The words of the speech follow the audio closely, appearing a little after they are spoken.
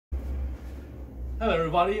Hello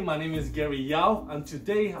everybody, my name is Gary Yao, and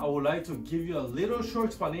today I would like to give you a little short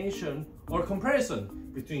explanation or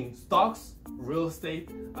comparison between stocks, real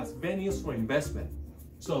estate as venues for investment.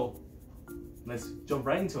 So let's jump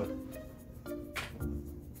right into it.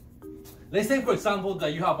 Let's say, for example,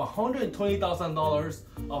 that you have $120,000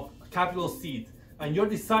 of capital seed and you're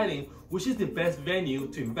deciding which is the best venue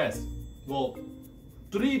to invest. Well,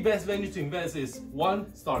 three best venues to invest is: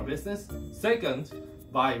 one, start business; second,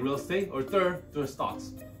 buy real estate; or third, do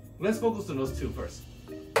stocks. Let's focus on those two first.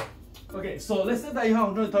 Okay, so let's say that you have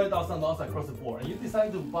 $130,000 across the board and you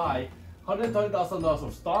decide to buy $130,000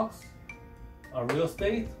 of stocks, real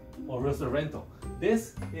estate, or real estate rental.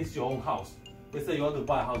 This is your own house. Let's say you want to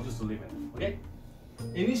buy a house just to live in, okay?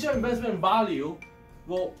 Initial investment value,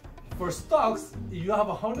 well, for stocks, if you have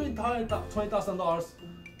 $120,000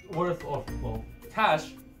 worth of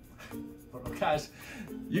cash,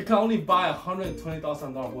 you can only buy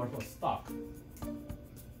 $120,000 worth of stock.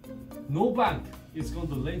 No bank is going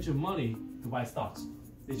to lend you money to buy stocks.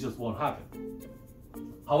 It just won't happen.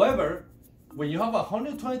 However, when you have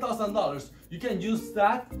 $120,000, you can use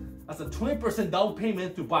that as a 20% down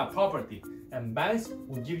payment to buy property, and banks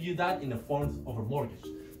will give you that in the form of a mortgage.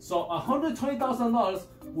 So $120,000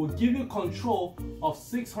 will give you control of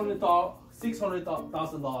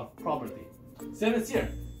 $600,000 property. Same as here.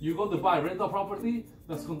 You go to buy rental property,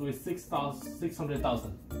 that's going to be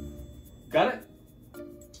 $600,000. Got it?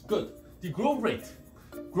 Good. The growth rate.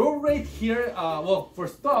 Growth rate here, well, for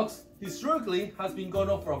stocks, historically has been going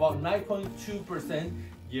up for about 9.2%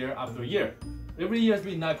 year after year. Every year has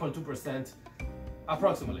been 9.2%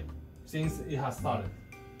 approximately since it has started.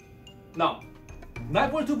 Now,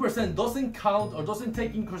 9.2% doesn't count or doesn't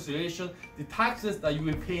take in consideration the taxes that you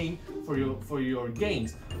will be paying for your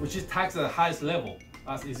gains, which is taxed at the highest level,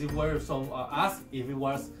 as if it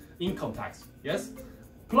was income tax. Yes.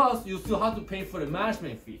 Plus, you still have to pay for the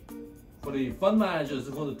management fee. For the fund managers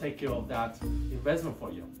who are going to take care of that investment for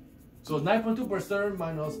you. So 9.2%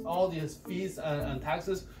 minus all these fees and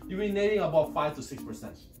taxes, you'll be netting about 5 to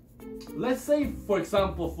 6%. Let's say, for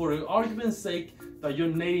example, for the argument's sake, that you're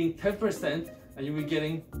netting 10% and you'll be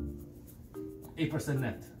getting 8%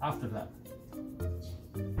 net after that.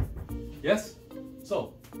 Yes?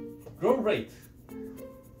 So, growth rate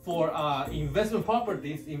for investment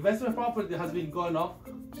properties. Investment property has been going up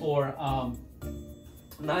for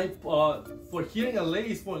for here in LA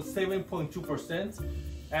it's for 7.2%,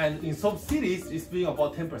 and in some cities it's being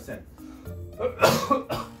about 10%.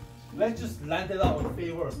 Let's just land it out in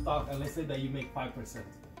favor of stock, and let's say that you make 5%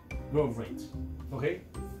 growth rate, okay?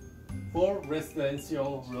 For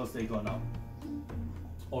residential real estate going up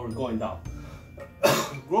or going down.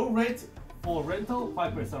 Growth rate for rental,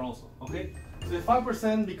 5% also, okay? So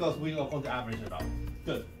 5% because we are going to average it out.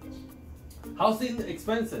 Good. Housing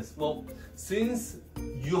expenses. Well, since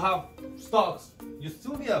you have stocks, you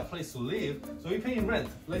still need a place to live, so you're paying rent.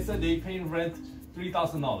 Let's say they're paying rent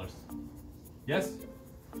 $3,000. Yes?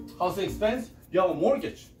 Housing expense, you have a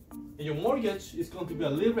mortgage. And your mortgage is going to be a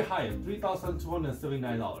little bit higher,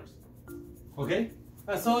 $3,279. Okay?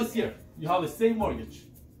 And so it's here. You have the same mortgage,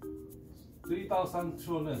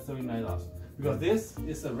 $3,279. Because this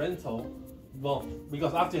is a rental. Well,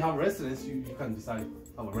 because after you have a residence, you can decide to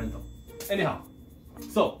have a rental. Anyhow,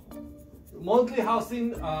 so monthly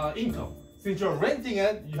housing income. Since you're renting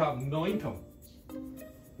it, you have no income.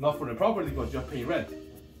 Not for the property, but you're paying rent.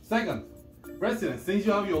 Second, residence. Since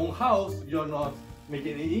you have your own house, you're not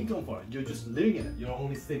making any income for it. You're just living in it. You're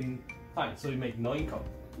only sitting time, so you make no income.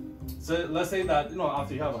 So let's say that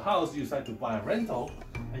after you have a house, you decide to buy a rental,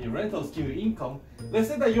 and your rentals give you income. Let's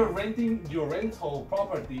say that you're renting your rental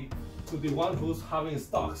property to the one who's having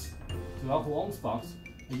stocks, to the one who owns stocks,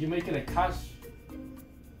 and you're making a cash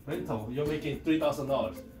rental. You're making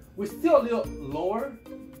 $3,000, which is still a little lower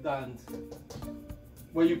than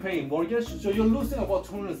when you're paying mortgage. So you're losing about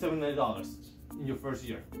 $279 in your first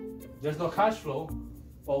year. There's no cash flow,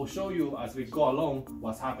 but we'll show you as we go along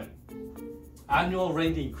what's happening. Annual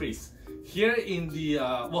rent increase. Here in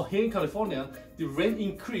here in California, the rent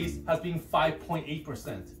increase has been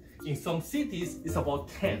 5.8%. In some cities, it's about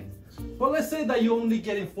 10%. But let's say that you're only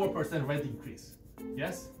getting 4% rent increase.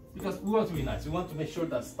 Yes? Because we want to be nice. We want to make sure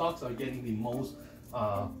that stocks are getting the most,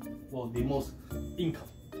 the most income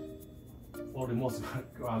or the most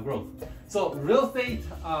growth. So real estate,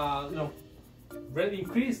 rent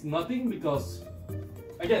increase, nothing, because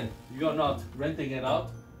again, you are not renting it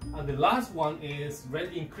out. And the last one is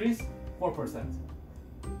rent increase, 4%.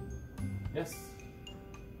 Yes.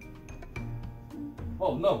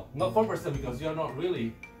 Oh no, not 4% because you're not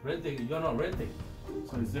really renting. You're not renting,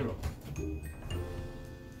 so it's 0.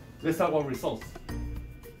 Let's talk about results.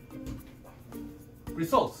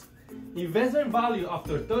 results. Investment value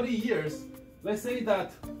after 30 years, let's say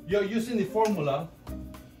that you're using the formula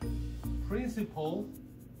principal,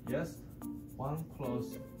 yes, 1 plus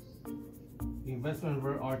investment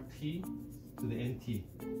over RT to the NT.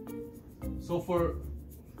 So for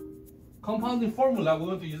compounding formula, we're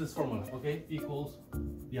going to use this formula, okay? Equals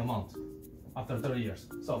the amount after 30 years.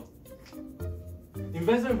 So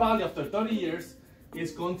investment value after 30 years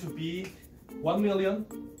is going to be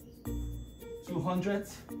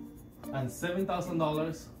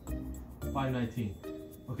 $1,207,519.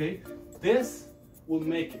 Okay, this will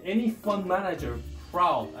make any fund manager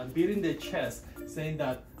proud and beating their chest, saying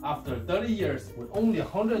that after 30 years with only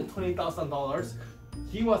 $120,000,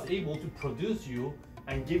 he was able to produce you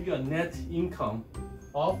and give you a net income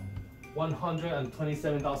of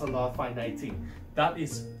 $127,519. That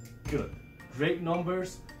is good. Great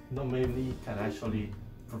numbers. Not many can actually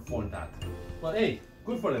perform that. But hey,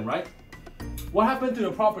 good for them, right? What happened to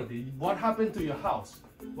your property? What happened to your house?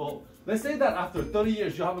 Well, let's say that after 30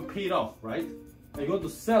 years you haven't paid off, right? And you're going to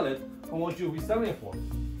sell it. How much you'll be selling it for?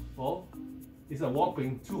 Well, it's a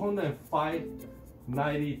whopping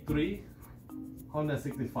 $205,93,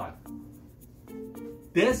 $165.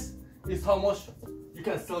 This is how much you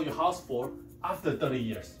can sell your house for after 30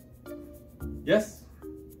 years. Yes?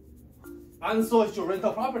 And so is your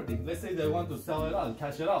rental property. Let's say they want to sell it out,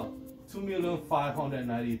 cash it out.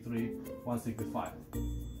 $2,593,165.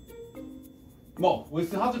 Well, we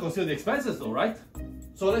still have to consider the expenses though, right?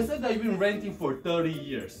 So let's say that you've been renting for 30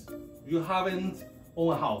 years. You haven't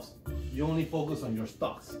owned a house. You only focus on your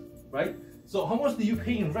stocks, right? So how much do you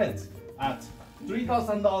pay in rent? At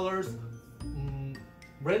 $3,000,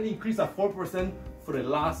 rent increase at 4% for the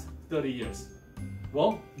last 30 years.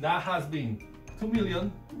 Well, that has been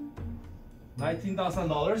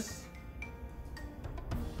 $2,019,000,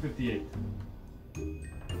 58.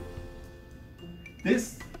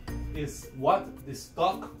 This is what the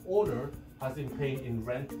stock owner has been paying in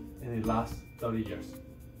rent in the last 30 years.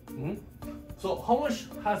 So how much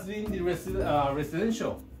has been the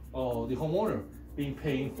residential or the homeowner been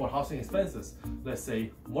paying for housing expenses? Let's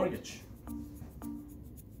say mortgage.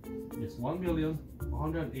 It's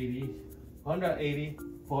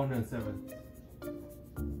 $1,180,407.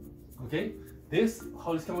 Okay, this,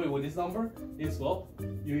 how is coming with this number is, well,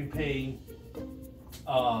 you've been paying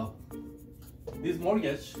this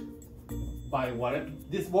mortgage by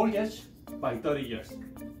 30 years.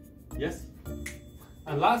 Yes.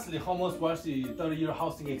 And lastly, how much was the 30-year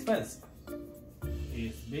housing expense?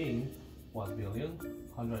 It's being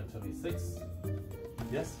 $1,126,000.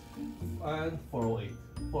 Yes, and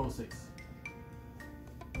 406.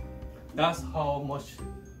 That's how much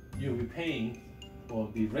you'll be paying, or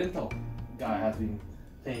the rental guy has been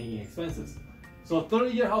paying in expenses. So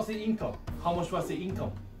 30-year housing income, how much was the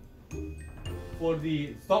income? For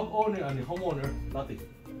the stock owner and the homeowner, nothing.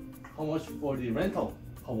 How much for the rental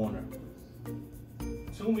homeowner?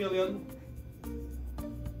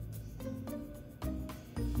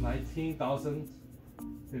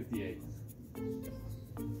 $2,019,058.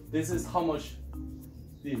 This is how much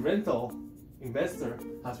the rental investor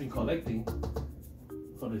has been collecting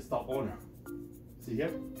for the stock owner. See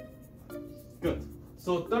here? Good.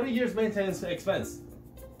 So 30 years maintenance expense.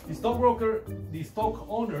 The stockbroker, the stock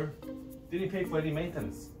owner didn't pay for any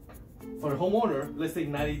maintenance. For the homeowner, let's say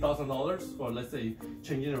 $90,000, or let's say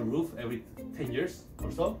changing a roof every 10 years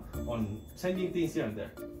or so, on changing things here and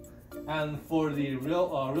there. And for the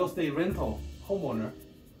real estate rental homeowner,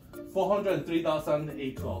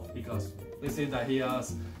 $403,812, because let's say that he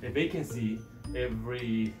has a vacancy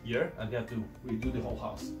every year and they have to redo the whole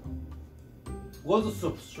house. We're going to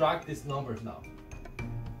subtract these numbers now.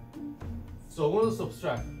 So we're going to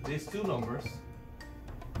subtract these two numbers,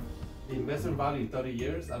 the investment value in 30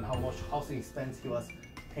 years and how much housing expense he was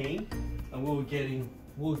paying, and we'll get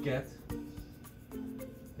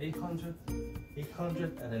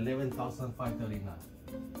 $811,539.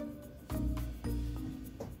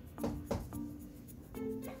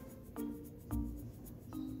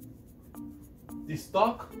 The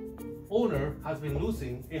stock owner has been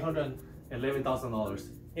losing $811,000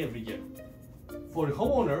 every year. For the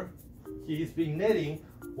homeowner, he is being netting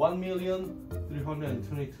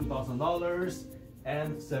 $1,322,000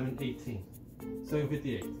 and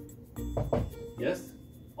 $758. Yes,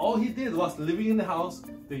 all he did was living in the house,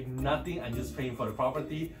 doing nothing and just paying for the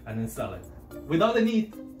property and then sell it, without the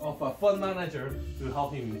need of a fund manager to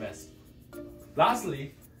help him invest.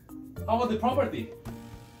 Lastly, how about the property?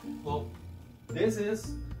 Well,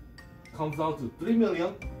 this comes out to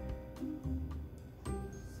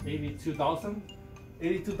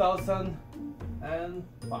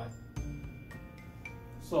 $3,082,005.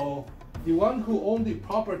 So the one who owned the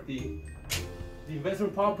property, the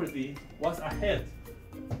investment property, was ahead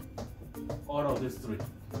out of these three.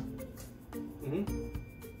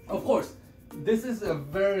 Of course, this is a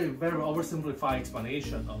very, very oversimplified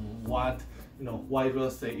explanation on what, why real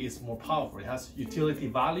estate is more powerful. It has utility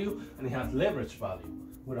value and it has leverage value.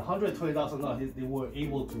 With $120,000, they were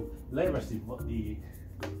able to leverage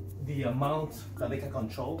the amount that they can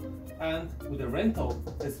control, and with the rental,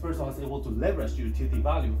 this person was able to leverage the utility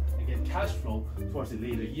value and get cash flow towards the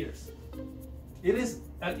later years.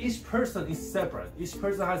 And each person is separate. Each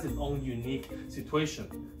person has its own unique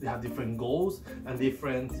situation. They have different goals and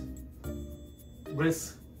different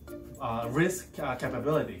risk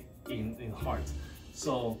capability in heart.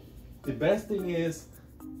 So the best thing is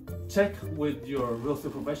check with your real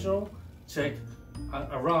estate professional, check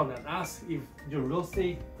around and ask if your real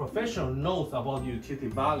estate professional knows about the utility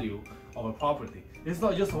value of a property. It's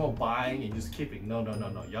not just about buying and just keeping. No.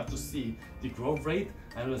 You have to see the growth rate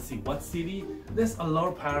and see what city. There's a lot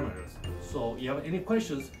of parameters. So if you have any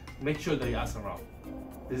questions, make sure that you ask around.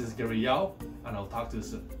 This is Listwithyau, and I'll talk to you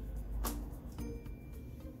soon.